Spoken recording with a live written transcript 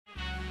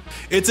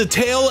It's a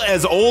tale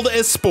as old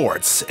as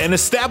sports. An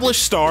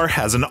established star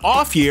has an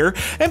off year,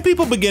 and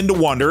people begin to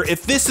wonder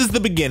if this is the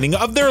beginning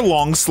of their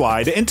long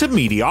slide into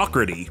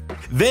mediocrity.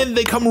 Then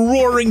they come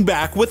roaring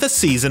back with a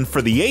season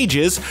for the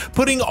ages,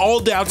 putting all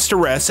doubts to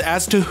rest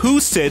as to who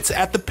sits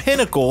at the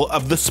pinnacle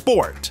of the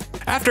sport.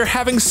 After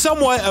having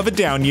somewhat of a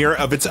down year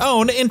of its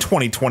own in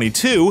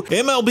 2022,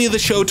 MLB The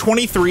Show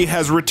 23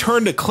 has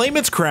returned to claim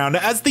its crown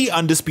as the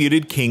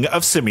undisputed king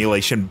of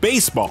simulation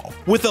baseball,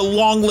 with a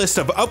long list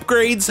of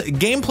upgrades,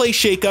 gameplay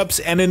shakeups,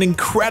 and an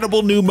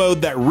incredible new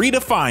mode that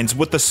redefines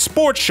what the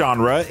sports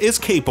genre is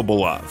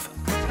capable of.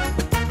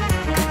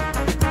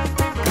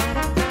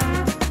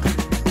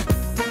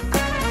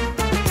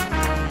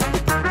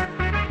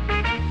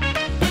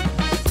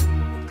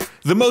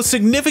 The most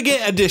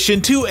significant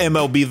addition to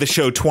MLB The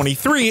Show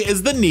 23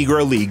 is the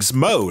Negro Leagues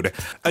mode,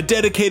 a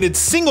dedicated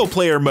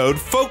single-player mode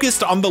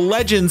focused on the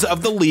legends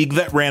of the league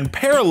that ran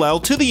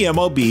parallel to the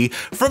MLB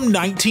from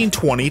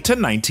 1920 to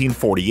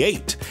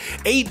 1948.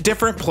 8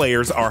 different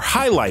players are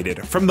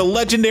highlighted, from the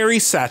legendary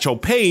Satchel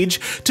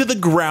Paige to the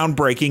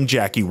groundbreaking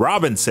Jackie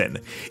Robinson.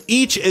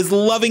 Each is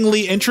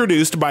lovingly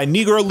introduced by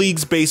Negro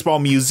Leagues Baseball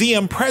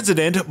Museum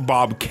president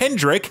Bob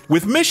Kendrick,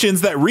 with missions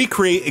that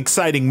recreate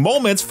exciting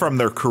moments from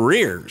their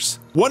careers.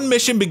 One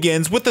mission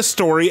begins with the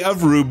story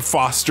of Rube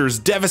Foster's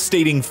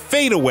devastating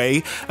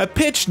fadeaway, a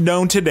pitch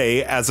known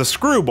today as a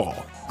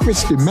screwball.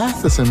 Christy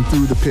Matheson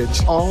threw the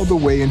pitch all the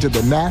way into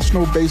the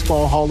National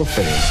Baseball Hall of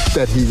Fame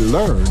that he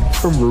learned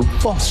from Rube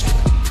Foster.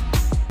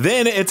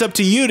 Then it's up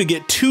to you to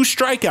get 2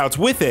 strikeouts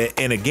with it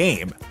in a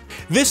game.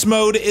 This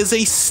mode is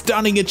a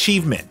stunning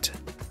achievement.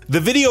 The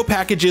video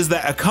packages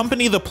that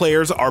accompany the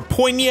players are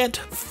poignant,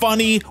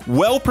 funny,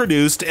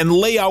 well-produced, and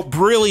lay out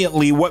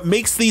brilliantly what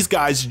makes these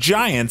guys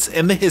giants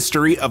in the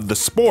history of the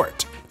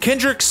sport.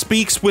 Kendrick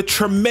speaks with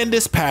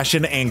tremendous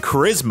passion and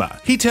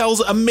charisma. He tells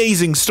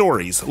amazing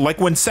stories,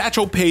 like when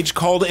Satchel Paige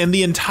called in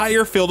the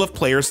entire field of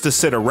players to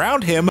sit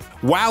around him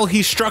while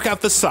he struck out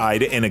the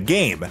side in a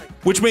game,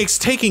 which makes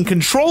taking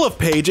control of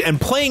Paige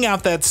and playing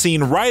out that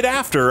scene right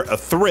after a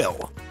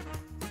thrill.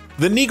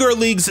 The Negro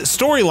Leagues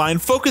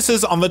storyline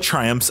focuses on the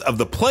triumphs of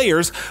the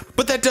players,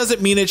 but that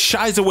doesn't mean it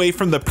shies away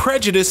from the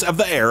prejudice of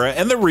the era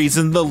and the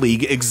reason the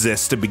league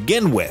exists to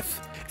begin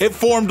with. It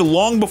formed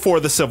long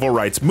before the civil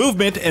rights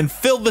movement and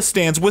filled the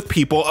stands with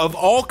people of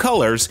all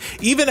colors,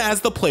 even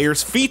as the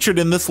players featured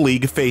in this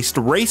league faced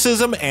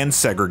racism and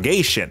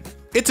segregation.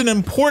 It's an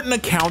important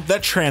account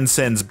that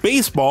transcends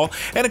baseball,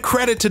 and a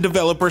credit to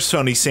developer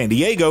Sony San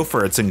Diego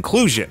for its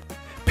inclusion.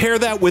 Pair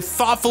that with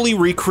thoughtfully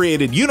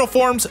recreated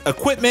uniforms,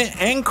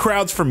 equipment, and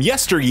crowds from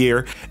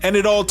yesteryear, and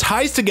it all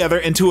ties together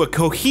into a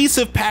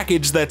cohesive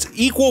package that's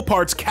equal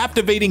parts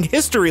captivating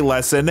history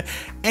lesson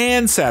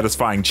and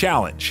satisfying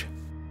challenge.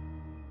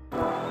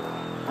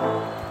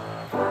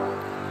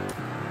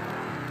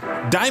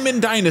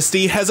 Diamond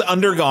Dynasty has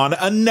undergone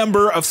a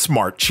number of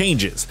smart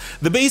changes.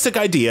 The basic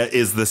idea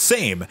is the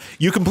same.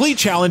 You complete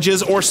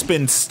challenges or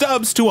spin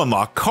stubs to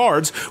unlock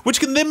cards, which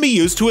can then be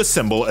used to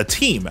assemble a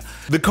team.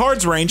 The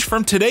cards range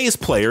from today's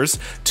players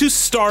to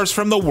stars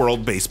from the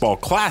World Baseball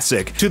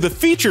Classic to the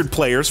featured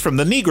players from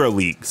the Negro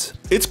Leagues.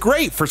 It's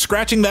great for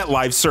scratching that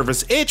live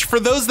service itch for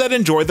those that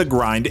enjoy the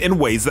grind in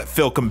ways that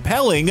feel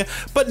compelling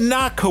but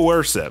not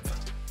coercive.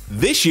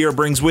 This year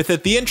brings with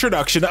it the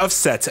introduction of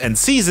sets and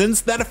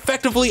seasons that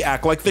effectively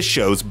act like the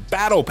show's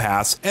battle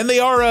pass, and they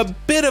are a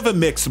bit of a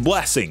mixed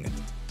blessing.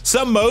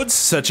 Some modes,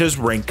 such as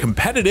ranked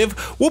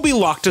competitive, will be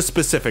locked to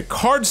specific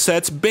card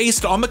sets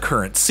based on the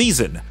current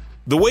season.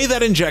 The way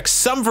that injects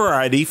some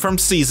variety from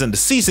season to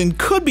season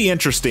could be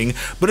interesting,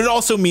 but it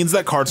also means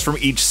that cards from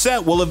each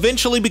set will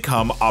eventually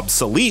become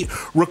obsolete,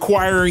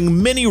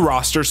 requiring many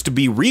rosters to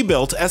be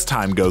rebuilt as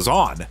time goes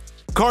on.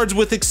 Cards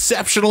with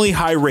exceptionally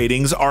high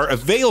ratings are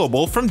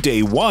available from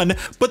day one,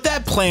 but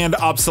that planned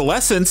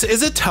obsolescence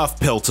is a tough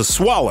pill to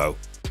swallow.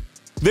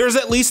 There's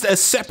at least a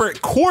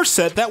separate core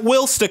set that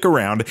will stick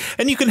around,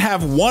 and you can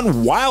have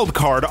one wild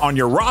card on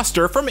your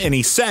roster from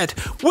any set,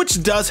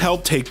 which does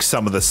help take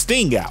some of the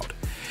sting out.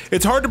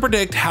 It's hard to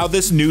predict how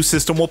this new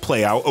system will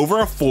play out over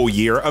a full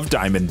year of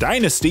Diamond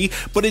Dynasty,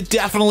 but it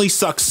definitely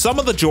sucks some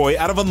of the joy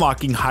out of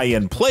unlocking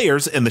high-end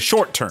players in the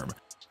short term.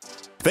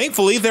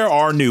 Thankfully, there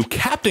are new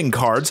captain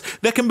cards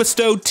that can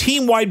bestow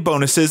team-wide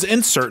bonuses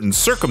in certain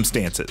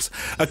circumstances.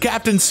 A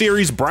Captain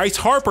Series Bryce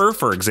Harper,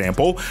 for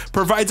example,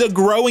 provides a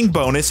growing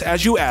bonus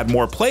as you add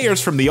more players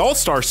from the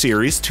All-Star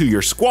Series to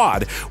your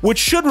squad, which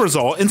should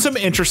result in some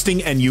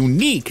interesting and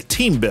unique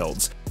team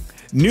builds.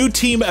 New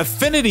team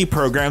affinity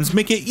programs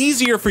make it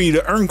easier for you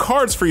to earn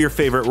cards for your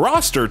favorite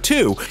roster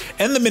too,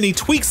 and the many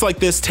tweaks like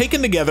this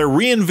taken together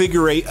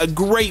reinvigorate a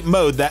great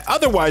mode that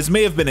otherwise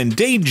may have been in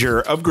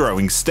danger of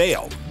growing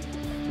stale.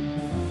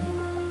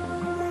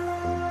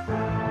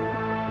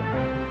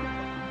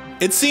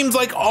 It seems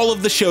like all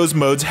of the show's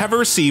modes have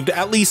received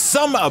at least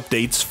some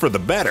updates for the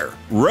better.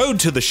 Road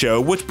to the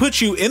Show, which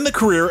puts you in the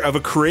career of a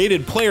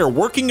created player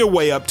working your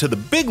way up to the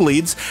big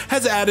leagues,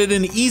 has added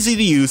an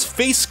easy-to-use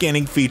face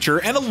scanning feature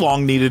and a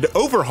long-needed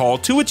overhaul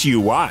to its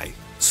UI.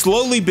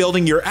 Slowly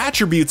building your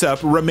attributes up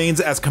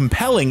remains as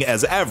compelling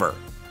as ever.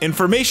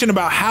 Information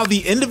about how the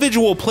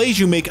individual plays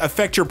you make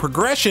affect your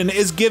progression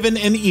is given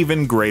in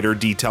even greater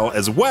detail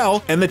as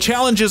well, and the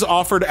challenges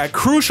offered at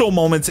crucial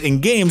moments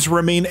in games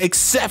remain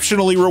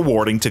exceptionally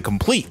rewarding to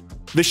complete.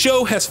 The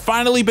show has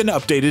finally been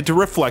updated to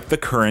reflect the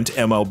current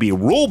MLB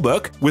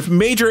rulebook, with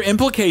major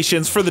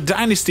implications for the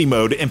Dynasty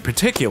mode in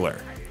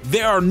particular.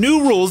 There are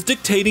new rules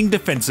dictating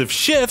defensive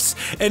shifts,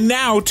 and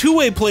now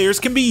two-way players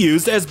can be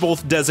used as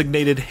both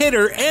designated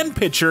hitter and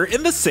pitcher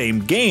in the same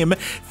game,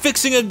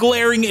 fixing a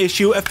glaring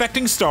issue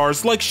affecting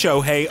stars like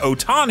Shohei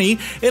Ohtani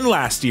in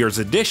last year's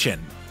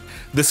edition.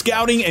 The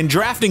scouting and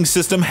drafting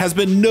system has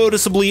been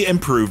noticeably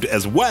improved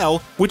as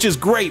well, which is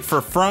great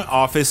for front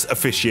office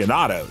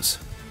aficionados.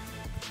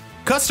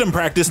 Custom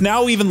practice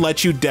now even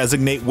lets you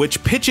designate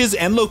which pitches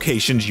and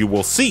locations you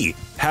will see.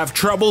 Have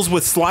troubles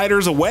with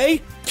sliders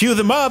away? Cue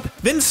them up,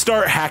 then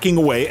start hacking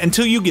away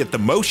until you get the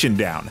motion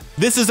down.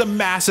 This is a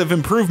massive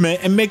improvement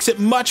and makes it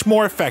much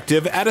more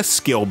effective as a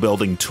skill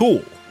building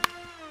tool.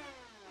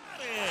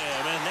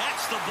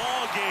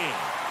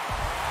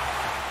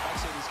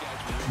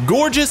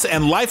 Gorgeous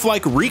and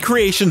lifelike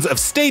recreations of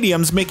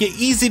stadiums make it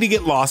easy to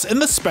get lost in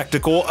the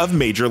spectacle of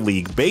Major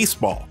League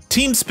Baseball.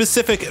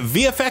 Team-specific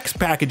VFX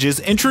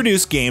packages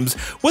introduce games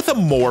with a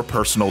more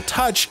personal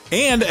touch,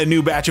 and a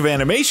new batch of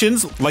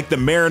animations, like the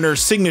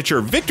Mariners'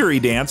 signature victory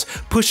dance,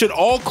 push it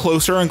all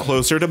closer and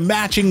closer to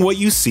matching what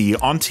you see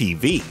on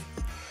TV.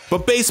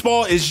 But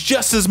baseball is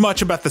just as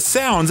much about the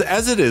sounds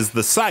as it is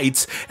the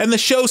sights, and the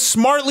show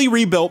smartly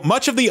rebuilt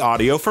much of the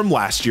audio from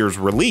last year's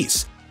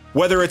release.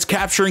 Whether it's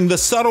capturing the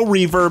subtle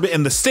reverb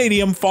in the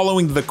stadium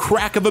following the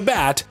crack of a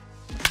bat,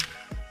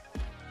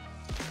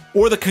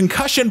 or the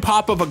concussion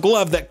pop of a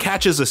glove that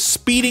catches a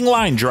speeding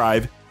line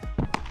drive,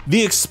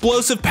 the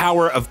explosive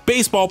power of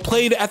baseball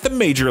played at the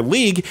Major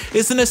League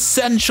is an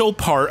essential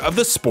part of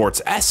the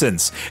sport's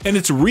essence, and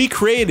it's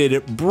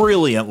recreated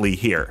brilliantly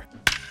here.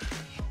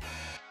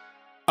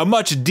 A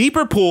much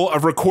deeper pool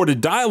of recorded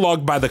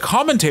dialogue by the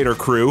commentator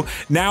crew,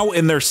 now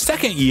in their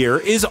second year,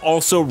 is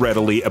also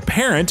readily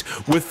apparent,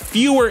 with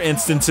fewer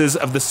instances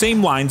of the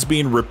same lines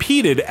being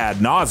repeated ad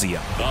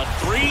nauseum. The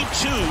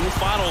 3-2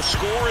 final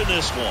score in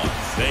this one.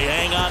 They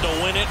hang on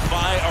to win it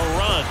by a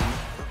run.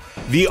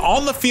 The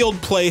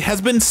on-the-field play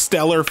has been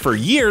stellar for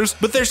years,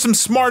 but there's some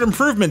smart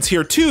improvements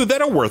here too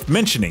that are worth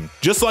mentioning.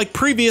 Just like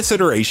previous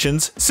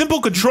iterations,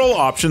 simple control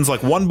options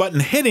like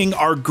one-button hitting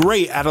are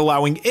great at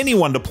allowing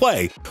anyone to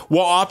play,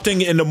 while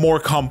opting into more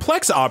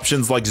complex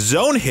options like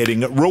zone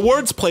hitting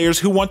rewards players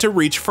who want to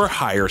reach for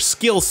higher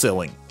skill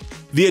ceiling.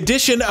 The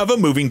addition of a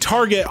moving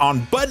target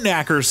on button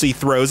accuracy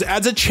throws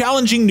adds a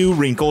challenging new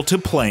wrinkle to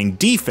playing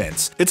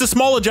defense. It's a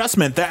small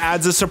adjustment that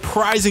adds a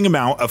surprising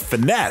amount of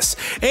finesse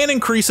and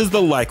increases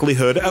the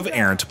likelihood of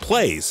errant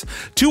plays.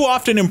 Too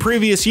often in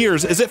previous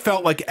years it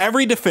felt like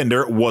every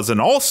defender was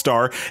an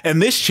all-star,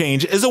 and this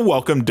change is a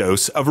welcome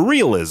dose of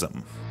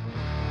realism.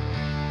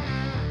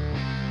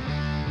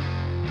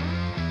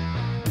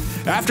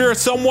 After a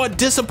somewhat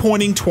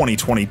disappointing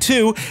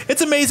 2022,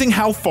 it's amazing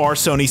how far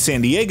Sony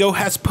San Diego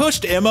has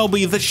pushed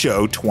MLB The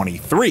Show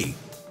 23.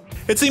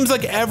 It seems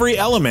like every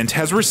element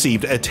has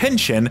received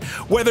attention,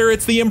 whether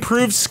it's the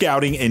improved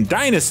scouting in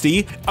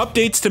Dynasty,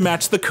 updates to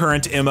match the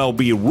current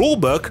MLB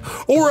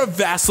rulebook, or a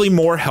vastly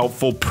more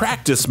helpful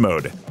practice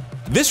mode.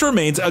 This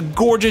remains a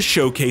gorgeous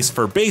showcase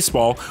for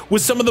baseball,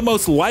 with some of the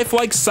most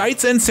lifelike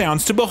sights and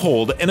sounds to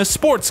behold in a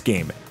sports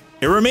game.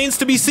 It remains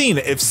to be seen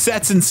if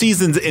sets and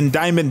seasons in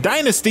Diamond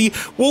Dynasty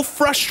will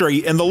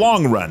frustrate in the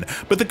long run,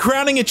 but the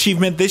crowning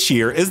achievement this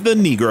year is the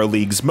Negro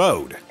Leagues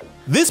mode.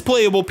 This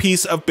playable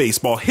piece of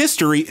baseball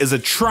history is a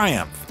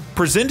triumph,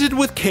 presented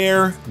with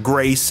care,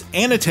 grace,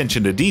 and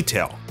attention to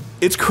detail.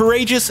 It's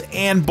courageous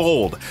and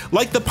bold,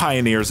 like the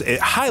pioneers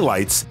it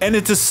highlights, and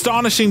it's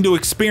astonishing to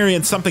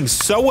experience something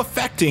so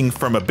affecting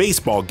from a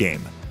baseball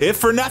game. If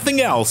for nothing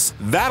else,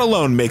 that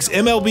alone makes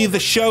MLB The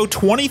Show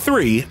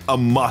 23 a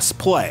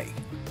must-play.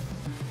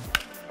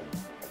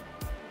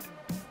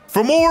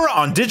 For more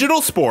on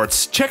digital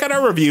sports, check out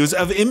our reviews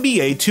of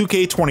NBA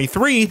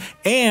 2K23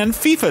 and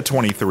FIFA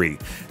 23.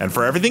 And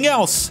for everything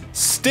else,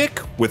 stick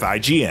with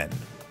IGN.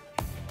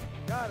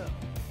 Got him.